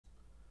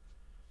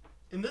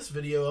In this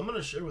video, I'm going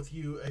to share with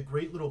you a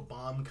great little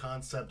bomb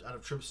concept out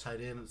of trips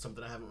tight end. It's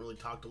something I haven't really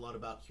talked a lot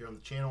about here on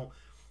the channel.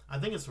 I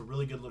think it's a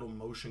really good little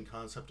motion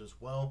concept as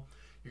well.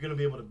 You're going to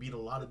be able to beat a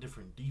lot of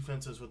different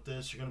defenses with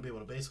this. You're going to be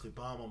able to basically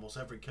bomb almost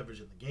every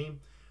coverage in the game,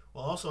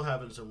 while also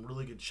having some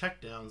really good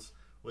checkdowns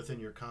within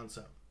your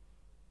concept.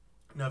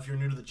 Now, if you're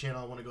new to the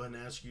channel, I want to go ahead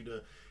and ask you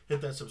to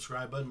hit that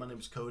subscribe button. My name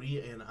is Cody,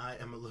 and I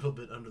am a little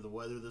bit under the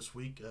weather this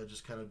week,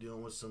 just kind of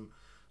dealing with some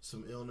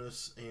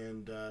illness,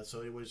 and so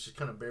anyways, just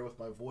kind of bear with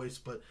my voice,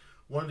 but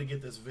wanted to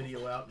get this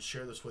video out and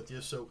share this with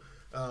you. So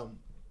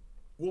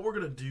what we're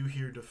going to do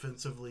here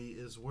defensively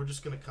is we're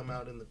just going to come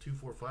out in the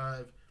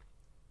 2-4-5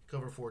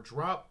 cover 4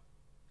 drop,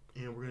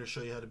 and we're going to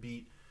show you how to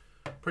beat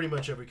pretty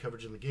much every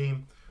coverage in the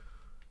game.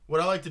 What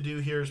I like to do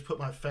here is put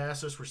my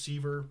fastest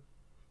receiver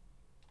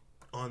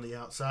on the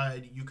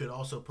outside. You could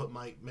also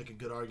make a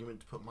good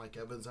argument to put Mike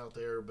Evans out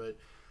there, but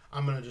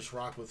I'm going to just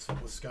rock with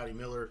Scotty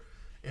Miller.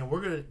 And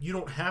you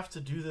don't have to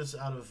do this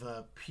out of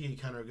PA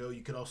counter go.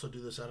 You could also do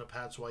this out of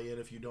Pat's YN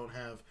if you don't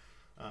have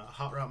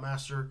Hot Route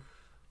Master.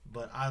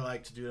 But I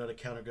like to do it out of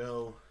counter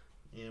go.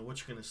 And what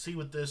you're going to see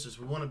with this is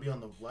we want to be on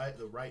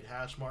the right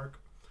hash mark.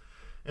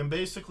 And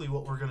basically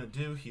what we're going to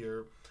do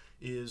here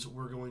is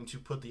we're going to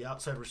put the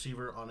outside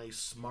receiver on a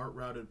smart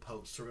routed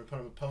post. So we're going to put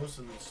him in a post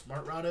and then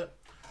smart route it.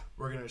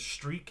 We're going to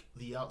streak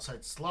the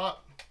outside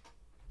slot.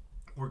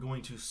 We're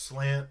going to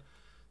slant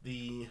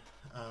the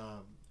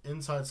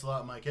inside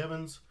slot Mike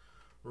Evans.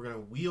 We're going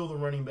to wheel the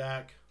running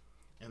back,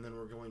 and then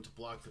we're going to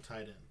block the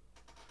tight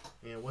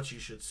end. And what you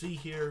should see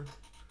here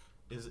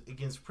is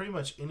against pretty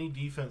much any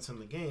defense in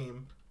the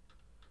game,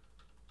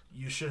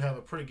 you should have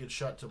a pretty good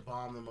shot to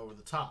bomb them over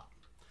the top.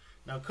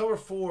 Now, cover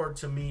 4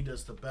 to me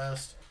does the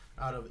best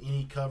out of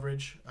any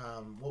coverage.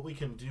 What we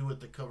can do with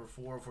the cover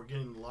 4, if we're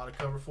getting a lot of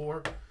cover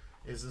 4,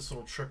 is this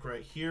little trick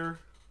right here.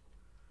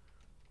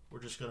 We're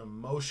just going to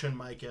motion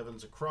Mike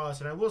Evans across.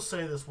 And I will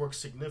say this works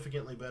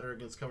significantly better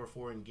against cover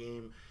 4 in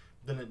game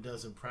than it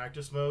does in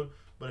practice mode.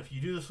 But if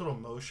you do this little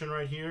motion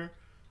right here,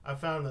 I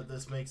found that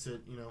this makes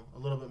it, a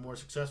little bit more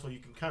successful. You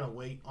can kind of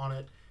wait on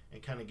it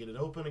and kind of get it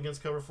open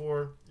against cover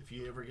 4. If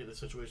you ever get in a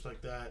situation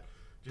like that,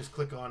 just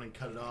click on and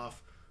cut it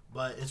off.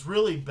 But it's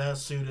really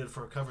best suited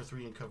for cover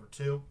 3 and cover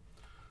 2.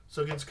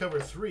 So against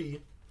cover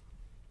 3,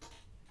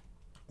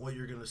 what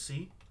you're going to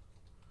see,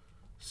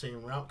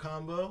 same route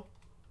combo.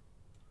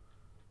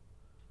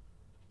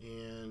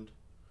 And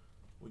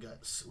we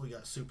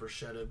got super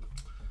shedded.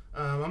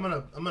 I'm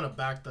gonna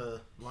back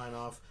the line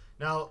off.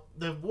 Now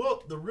the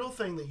real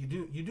thing that you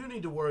do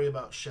need to worry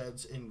about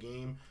sheds in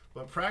game,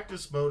 but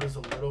practice mode is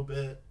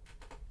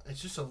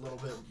it's just a little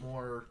bit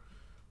more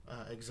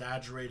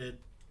exaggerated.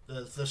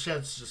 The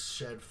sheds just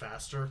shed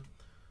faster.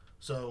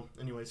 So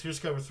anyways, here's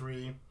cover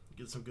 3.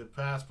 Get some good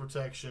pass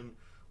protection.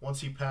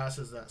 Once he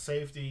passes that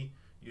safety,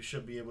 you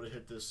should be able to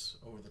hit this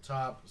over the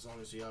top. As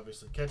long as he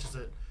obviously catches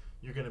it,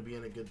 you're going to be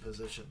in a good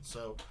position.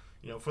 So,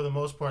 for the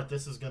most part,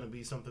 this is going to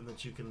be something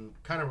that you can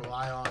kind of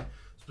rely on,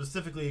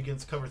 specifically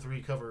against cover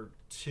 3, cover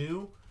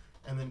 2.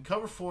 And then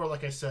cover 4,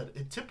 like I said,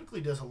 it typically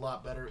does a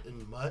lot better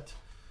in MUT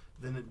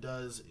than it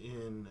does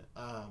in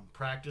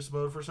practice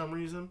mode for some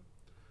reason.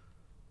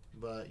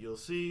 But you'll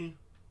see,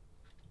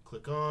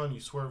 click on,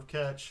 you swerve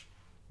catch,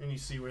 and you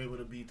see we're able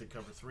to beat the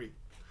cover 3.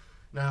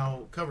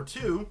 Now, cover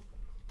 2,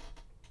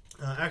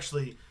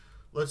 actually,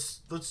 let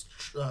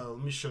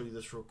me show you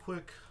this real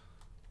quick.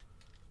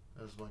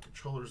 As my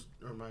controllers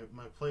or my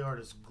play art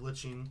is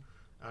glitching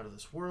out of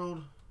this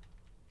world.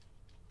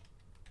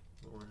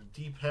 We're in a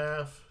deep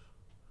half.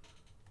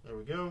 There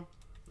we go.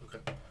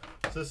 Okay.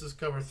 So this is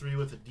cover 3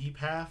 with a deep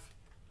half.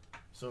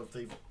 So if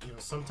they've,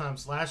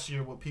 sometimes last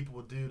year what people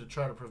would do to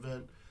try to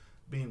prevent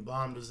being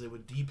bombed is they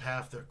would deep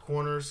half their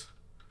corners.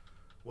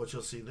 What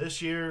you'll see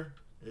this year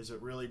is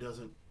it really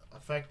doesn't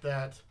affect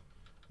that,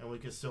 and we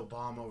can still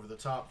bomb over the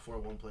top for a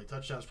one-play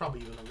touchdown. It's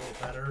probably even a little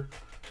better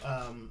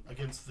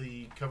against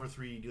the cover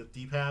 3 with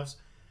deep halves.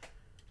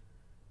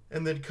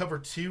 And then cover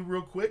 2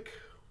 real quick.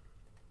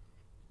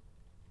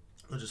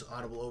 I'll just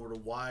audible over to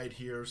wide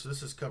here. So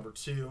this is cover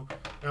 2.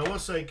 Now I will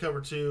say cover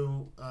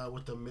 2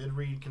 with the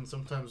mid-read can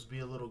sometimes be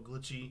a little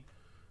glitchy.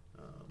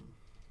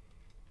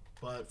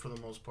 But for the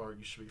most part,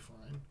 you should be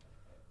fine.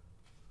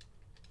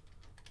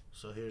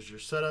 So here's your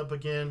setup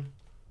again.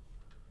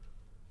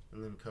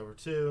 And then cover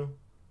 2.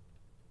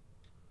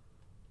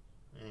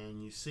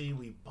 And you see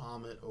we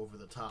bomb it over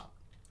the top.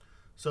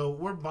 So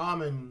we're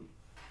bombing,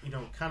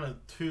 kind of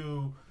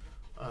 2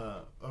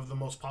 of the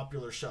most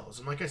popular shells.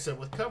 And like I said,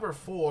 with cover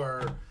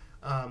 4,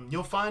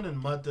 you'll find in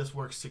MUT this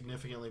works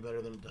significantly better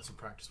than it does in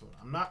practice mode.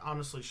 I'm not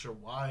honestly sure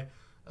why.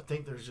 I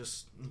think there's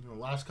just, the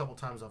last couple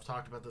times I've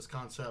talked about this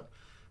concept,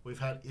 we've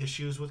had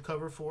issues with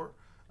cover 4.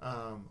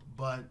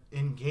 But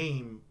in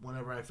game,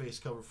 whenever I face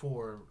cover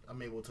 4,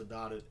 I'm able to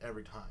dot it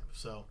every time.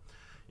 So,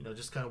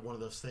 just kind of one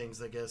of those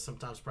things. I guess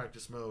sometimes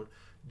practice mode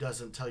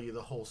doesn't tell you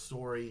the whole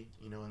story,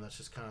 and that's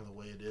just kind of the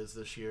way it is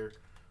this year.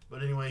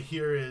 But anyway,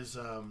 here's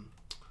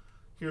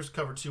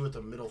cover 2 with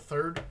the middle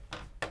third.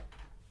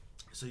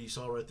 So you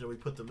saw right there, we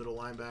put the middle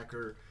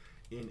linebacker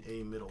in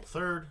a middle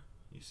third.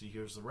 You see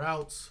here's the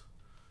routes.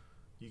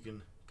 you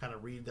can kind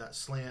of read that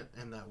slant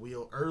and that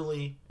wheel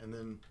early, and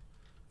then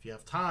if you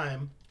have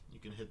time, you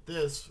can hit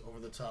this over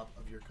the top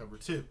of your cover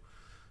 2.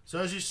 So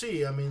as you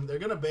see, I mean, they're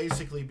going to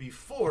basically be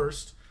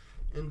forced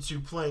into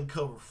playing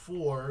cover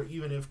 4,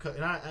 even if,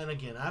 and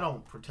again, I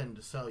don't pretend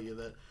to tell you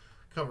that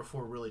cover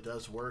 4 really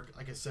does work.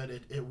 Like I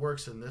said, it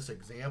works in this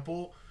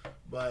example,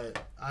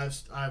 but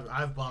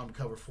I've bombed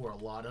cover 4 a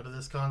lot out of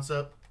this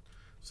concept.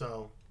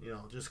 So, you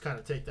know, just kind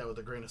of take that with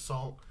a grain of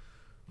salt.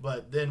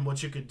 But then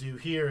what you could do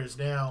here is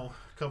now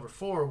cover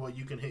 4, well,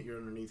 you can hit your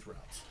underneath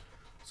routes.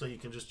 So you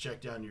can just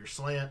check down your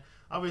slant.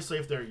 Obviously,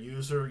 if they're a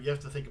user, you have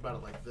to think about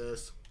it like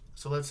this.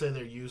 So let's say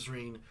they're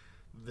using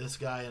this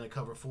guy in a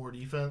cover 4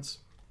 defense,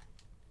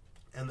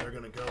 and they're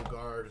going to go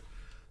guard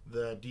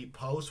the deep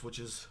post, which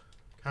is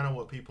kind of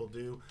what people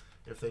do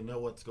if they know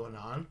what's going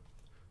on.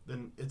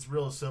 Then it's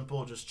real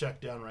simple. Just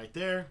check down right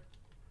there,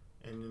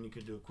 and then you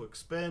could do a quick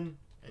spin,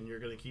 and you're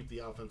going to keep the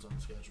offense on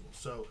schedule.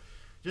 So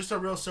just a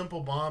real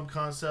simple bomb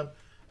concept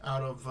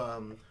out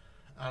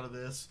of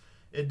this.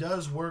 It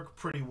does work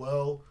pretty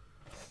well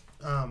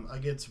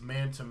against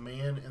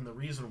man-to-man, and the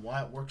reason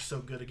why it works so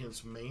good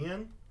against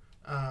man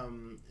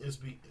is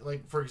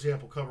like, for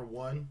example, cover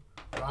 1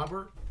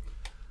 robber,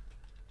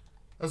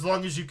 as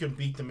long as you can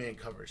beat the man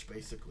coverage,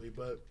 basically.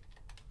 But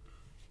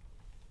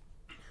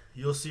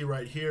you'll see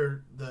right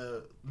here,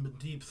 the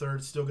deep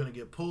third's still going to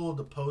get pulled.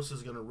 The post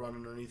is going to run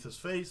underneath his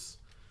face,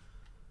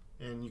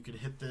 and you can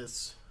hit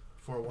this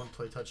for a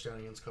 1-play touchdown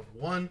against cover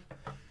 1.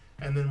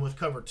 And then with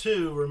cover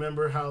 2,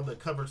 remember how the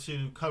cover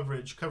 2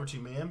 coverage, cover 2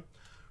 man,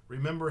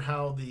 remember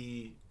how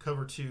the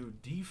cover 2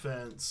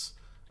 defense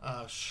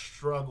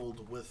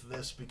struggled with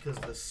this because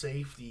the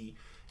safety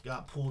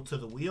got pulled to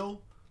the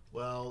wheel?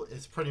 Well,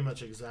 it's pretty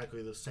much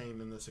exactly the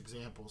same in this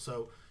example.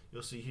 So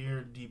you'll see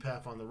here, deep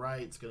half on the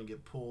right, it's going to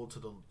get pulled to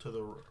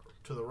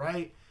the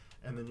right,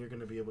 and then you're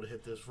going to be able to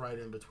hit this right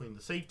in between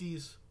the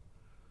safeties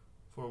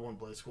for a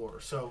 1-play score.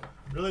 So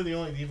really the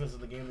only defense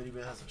in the game that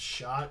even has a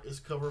shot is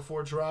cover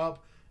 4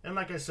 drop. And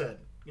like I said,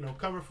 you know,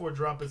 cover 4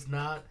 drop is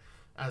not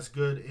as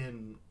good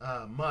in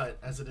MUT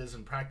as it is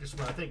in practice,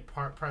 but I think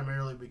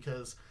primarily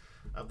because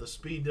of the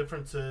speed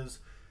differences,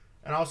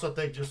 and also I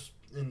think just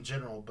in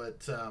general.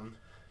 But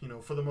you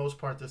know, for the most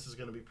part, this is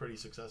going to be pretty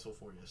successful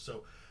for you.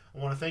 So I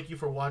want to thank you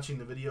for watching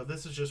the video.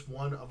 This is just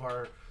one of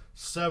our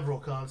several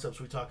concepts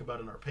we talk about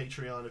in our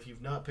Patreon. If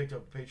you've not picked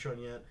up a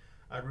Patreon yet,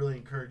 I'd really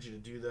encourage you to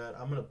do that.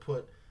 I'm going to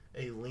put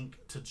a link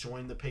to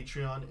join the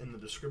Patreon in the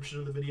description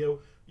of the video.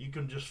 You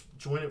can just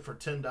join it for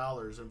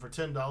 $10, and for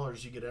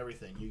 $10 you get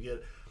everything.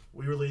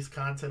 We release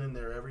content in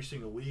there every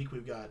single week.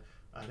 We've got,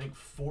 I think,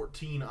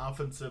 14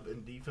 offensive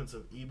and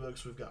defensive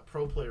ebooks. We've got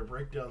pro player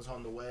breakdowns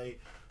on the way.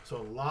 So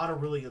a lot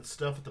of really good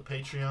stuff at the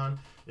Patreon.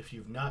 If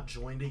you've not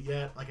joined it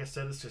yet, like I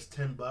said, it's just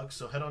 $10.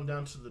 So head on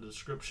down to the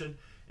description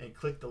and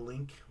click the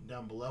link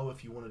down below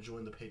if you want to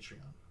join the Patreon.